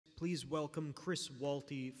Please welcome Chris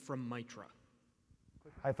Walty from Mytra.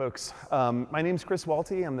 Hi, folks. My name's Chris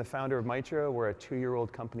Walty. I'm the founder of Mytra. We're a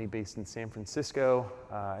 2-year-old company based in San Francisco.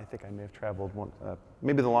 I think I may have traveled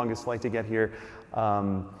maybe the longest flight to get here.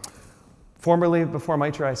 Formerly, before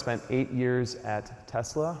Mytra, I spent 8 years at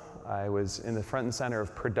Tesla. I was in the front and center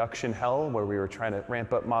of production hell, where we were trying to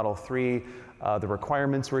ramp up Model 3. The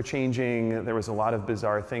requirements were changing. There was a lot of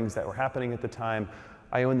bizarre things that were happening at the time.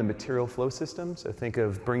 I own the material flow system, so think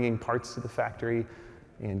of bringing parts to the factory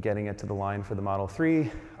and getting it to the line for the Model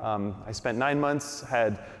 3. I spent 9 months,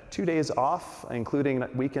 had 2 days off, including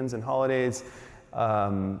weekends and holidays,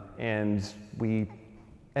 and we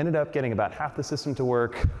ended up getting about half the system to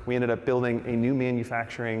work. We ended up building a new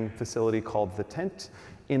manufacturing facility called The Tent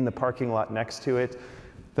in the parking lot next to it.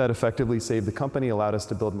 That effectively saved the company, allowed us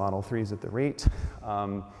to build Model 3s at the rate.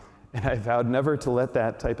 And I vowed never to let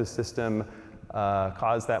that type of system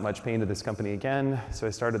cause that much pain to this company again. So I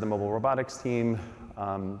started the mobile robotics team,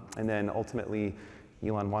 and then ultimately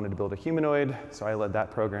Elon wanted to build a humanoid, so I led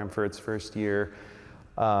that program for its first year.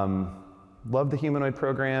 Loved the humanoid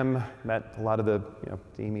program, met a lot of the,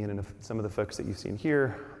 Damien and some of the folks that you've seen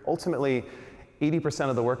here. Ultimately, 80%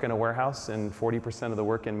 of the work in a warehouse and 40% of the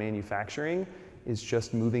work in manufacturing is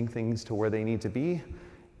just moving things to where they need to be,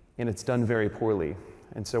 and it's done very poorly.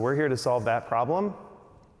 And so we're here to solve that problem.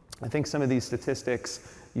 I think some of these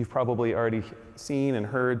statistics you've probably already seen and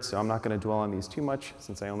heard, so I'm not going to dwell on these too much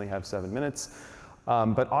since I only have 7 minutes.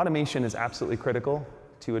 But automation is absolutely critical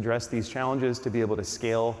to address these challenges, to be able to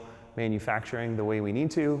scale manufacturing the way we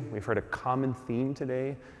need to. We've heard a common theme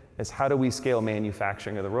today is how do we scale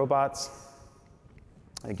manufacturing of the robots?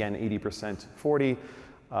 Again, 80%, 40.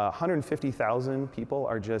 150,000 people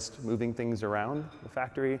are just moving things around the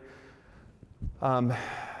factory.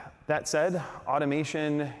 That said,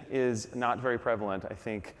 automation is not very prevalent. I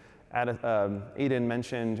think Aiden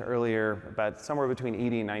mentioned earlier about somewhere between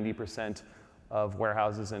 80 and 90% of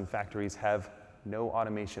warehouses and factories have no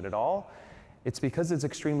automation at all. It's because it's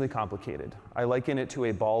extremely complicated. I liken it to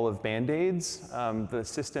a ball of Band-Aids. The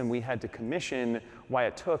system we had to commission, why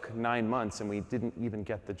it took 9 months and we didn't even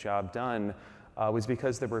get the job done, was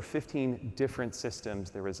because there were 15 different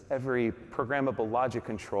systems. There was every programmable logic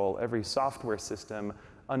control, every software system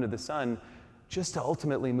under the sun, just to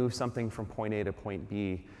ultimately move something from point A to point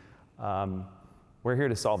B. We're here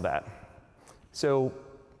to solve that. So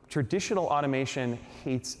traditional automation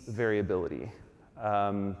hates variability.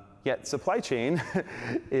 Yet supply chain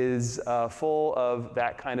is full of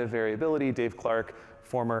that kind of variability. Dave Clark,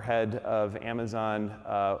 former head of Amazon,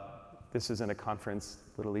 this was in a conference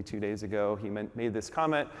literally 2 days ago. He made this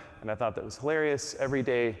comment, and I thought that was hilarious. Every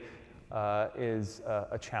day is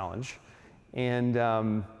a challenge.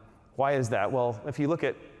 And why is that? Well, if you look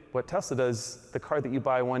at what Tesla does, the car that you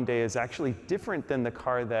buy one day is actually different than the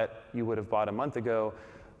car that you would have bought a month ago.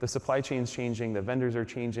 The supply chain's changing, the vendors are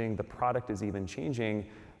changing, the product is even changing.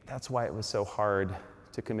 That's why it was so hard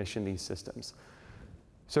to commission these systems.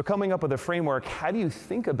 So coming up with a framework, how do you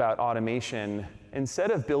think about automation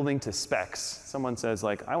instead of building to specs? Someone says,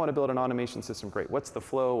 like, I want to build an automation system. Great. What's the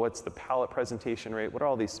flow? What's the pallet presentation rate? What are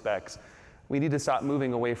all these specs? We need to stop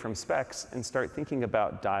moving away from specs and start thinking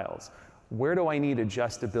about dials. Where do I need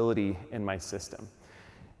adjustability in my system?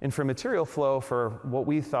 And for material flow, for what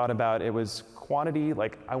we thought about, it was quantity.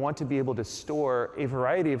 Like, I want to be able to store a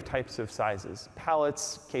variety of types of sizes.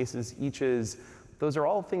 Pallets, cases, eaches, those are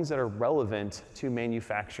all things that are relevant to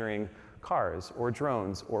manufacturing cars or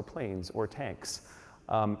drones or planes or tanks.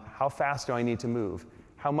 How fast do I need to move?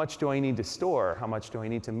 How much do I need to store? How much do I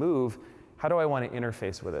need to move? How do I want to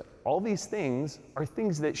interface with it? All these things are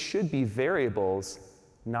things that should be variables,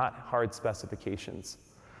 not hard specifications.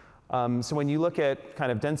 So when you look at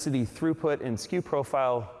kind of density, throughput, and SKU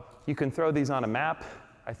profile, you can throw these on a map.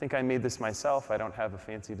 I think I made this myself. I don't have a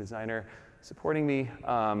fancy designer supporting me,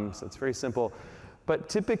 so it's very simple. But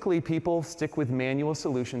typically, people stick with manual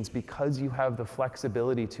solutions because you have the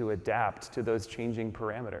flexibility to adapt to those changing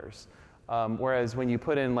parameters. Whereas when you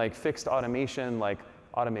put in like fixed automation, like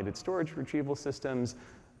automated storage retrieval systems,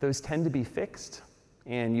 those tend to be fixed,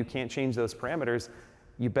 and you can't change those parameters.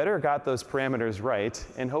 You better got those parameters right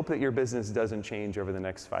and hope that your business doesn't change over the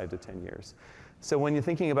next 5 to 10 years. So when you're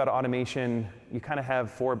thinking about automation, you kind of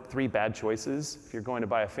have 3 bad choices. If you're going to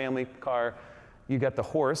buy a family car, you got the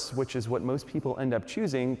horse, which is what most people end up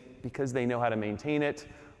choosing because they know how to maintain it.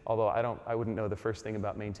 Although I wouldn't know the first thing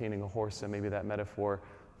about maintaining a horse, so maybe that metaphor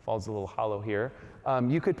falls a little hollow here.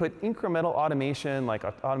 You could put incremental automation, like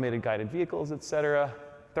automated guided vehicles, et cetera.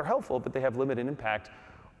 They're helpful, but they have limited impact.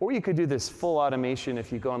 Or you could do this full automation.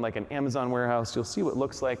 If you go in like an Amazon warehouse, you'll see what it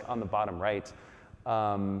looks like on the bottom right.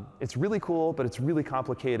 It's really cool, but it's really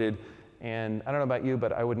complicated. And I don't know about you,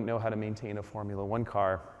 but I wouldn't know how to maintain a Formula One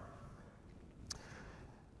car.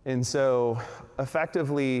 And so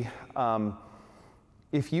effectively,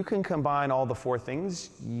 if you can combine all the four things,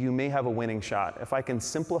 you may have a winning shot. If I can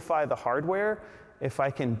simplify the hardware, if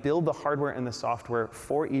I can build the hardware and the software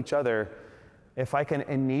for each other, if I can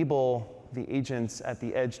enable the agents at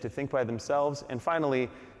the edge to think by themselves, and finally,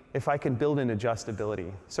 if I can build in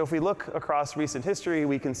adjustability. So if we look across recent history,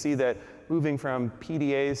 we can see that moving from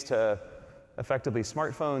PDAs to effectively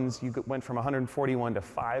smartphones, you went from 141 to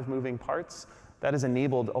 5 moving parts. That has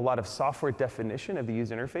enabled a lot of software definition of the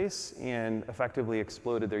user interface and effectively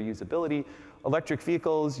exploded their usability. Electric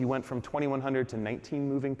vehicles, you went from 2,100 to 19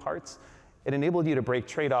 moving parts. It enabled you to break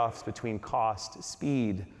trade-offs between cost,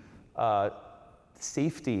 speed,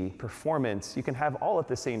 safety, performance. You can have all at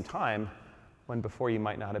the same time when before you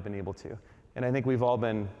might not have been able to. And I think we've all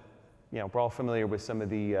been, we're all familiar with some of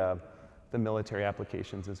the military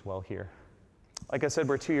applications as well here. Like I said,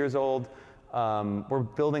 we're 2 years old. We're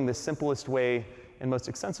building the simplest way and most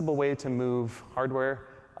extensible way to move hardware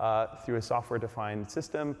through a software-defined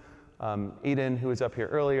system. Aiden, who was up here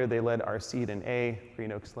earlier, they led our seed in A.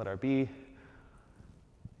 Green Oaks led our B.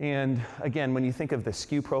 And again, when you think of the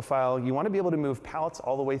SKU profile, you want to be able to move pallets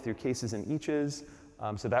all the way through cases and eaches.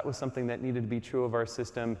 So that was something that needed to be true of our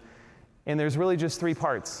system. And there's really just 3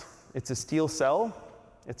 parts. It's a steel cell.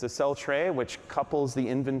 It's a cell tray, which couples the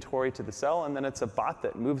inventory to the cell. And then it's a bot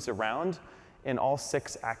that moves around in all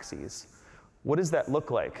 6 axes. What does that look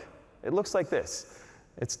like? It looks like this.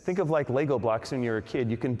 Think of like Lego blocks when you're a kid.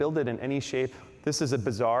 You can build it in any shape. This is a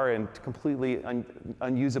bizarre and completely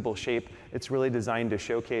unusable shape. It's really designed to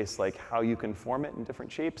showcase like how you can form it in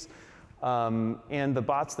different shapes. And the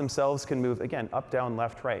bots themselves can move, again, up, down,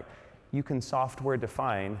 left, right. You can software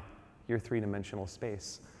define your 3-dimensional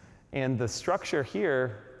space. And the structure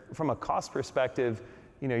here, from a cost perspective,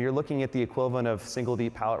 you're looking at the equivalent of single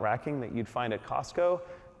deep pallet racking that you'd find at Costco.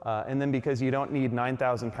 And then because you don't need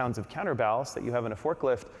 9,000 pounds of counterbalance that you have in a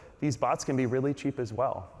forklift, these bots can be really cheap as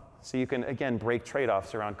well. So you can, again, break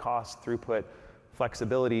trade-offs around cost, throughput,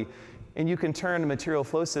 flexibility. And you can turn a material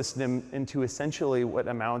flow system into essentially what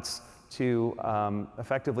amounts to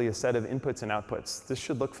effectively a set of inputs and outputs. This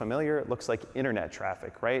should look familiar. It looks like internet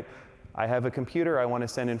traffic, right? I have a computer. I want to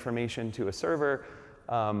send information to a server.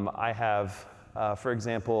 I have, for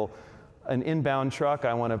example, an inbound truck.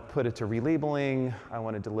 I want to put it to relabeling. I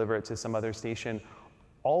want to deliver it to some other station.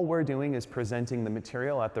 All we're doing is presenting the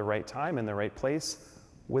material at the right time in the right place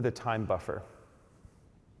with a time buffer.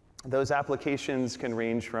 Those applications can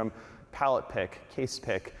range from pallet pick, case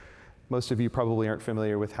pick. Most of you probably aren't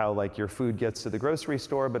familiar with how like your food gets to the grocery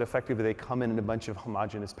store, but effectively they come in a bunch of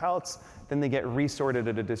homogeneous pallets. Then they get resorted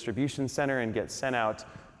at a distribution center and get sent out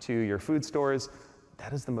to your food stores.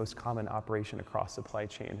 That is the most common operation across supply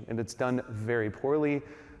chain, and it's done very poorly.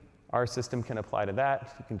 Our system can apply to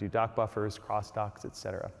that. You can do dock buffers, cross docks, et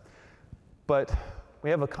cetera. But we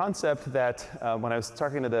have a concept that when I was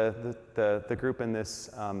talking to the group in this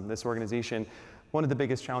organization, one of the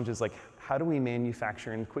biggest challenges, like how do we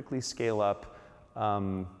manufacture and quickly scale up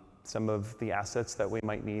some of the assets that we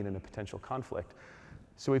might need in a potential conflict?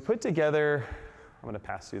 So we put together, I'm going to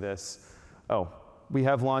pass through this. We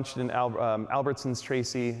have launched in Albertsons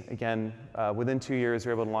Tracy. Again, within 2 years, we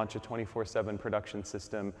were able to launch a 24/7 production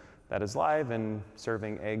system that is live and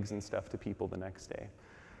serving eggs and stuff to people the next day.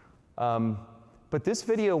 But this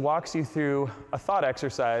video walks you through a thought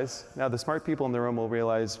exercise. Now, the smart people in the room will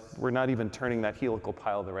realize we're not even turning that helical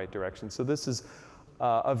pile the right direction. So this is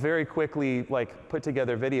a very quickly put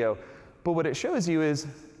together video. But what it shows you is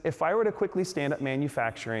if I were to quickly stand up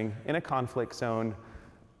manufacturing in a conflict zone,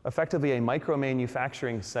 effectively a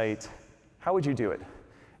micro-manufacturing site, how would you do it?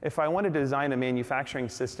 If I wanted to design a manufacturing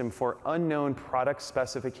system for unknown product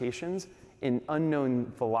specifications in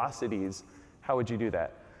unknown velocities, how would you do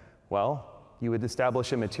that? Well, you would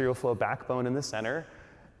establish a material flow backbone in the center.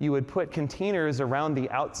 You would put containers around the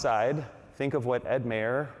outside. Think of what Ed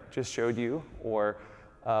Mayer just showed you, or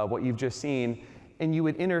what you've just seen. And you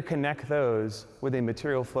would interconnect those with a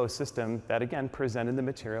material flow system that, again, presented the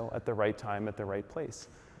material at the right time, at the right place.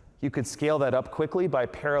 You could scale that up quickly by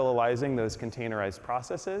parallelizing those containerized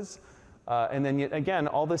processes. And then, again,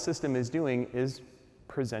 all the system is doing is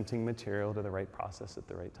presenting material to the right process at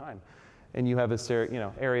the right time. And you have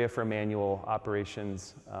a area for manual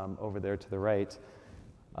operations over there to the right.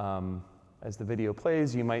 As the video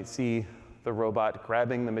plays, you might see the robot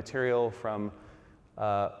grabbing the material from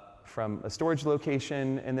a storage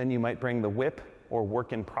location, and then you might bring the whip or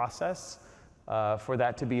work in process for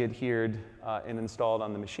that to be adhered and installed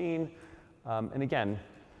on the machine. And again,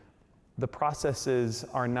 the processes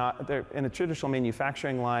are not, in a traditional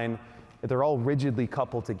manufacturing line, they're all rigidly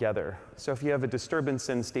coupled together. So if you have a disturbance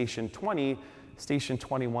in station 20, station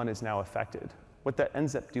 21 is now affected. What that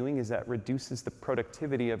ends up doing is that reduces the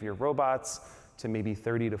productivity of your robots to maybe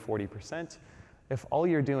 30 to 40%. If all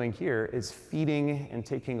you're doing here is feeding and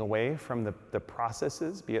taking away from the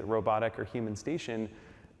processes, be it robotic or human station,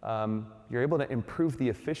 you're able to improve the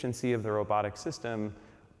efficiency of the robotic system.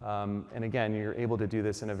 And again, you're able to do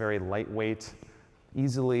this in a very lightweight,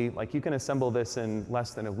 easily, like you can assemble this in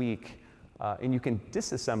less than a week, and you can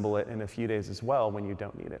disassemble it in a few days as well when you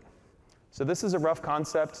don't need it. So this is a rough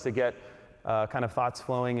concept to get kind of thoughts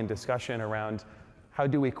flowing and discussion around how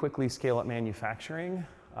do we quickly scale up manufacturing.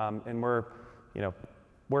 And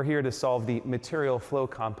we're here to solve the material flow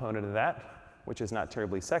component of that, which is not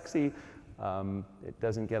terribly sexy. It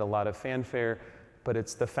doesn't get a lot of fanfare, but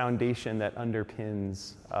it's the foundation that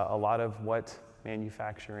underpins a lot of what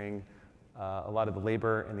manufacturing, a lot of the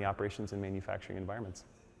labor and the operations in manufacturing environments.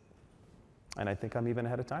 And I think I'm even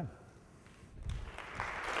ahead of time.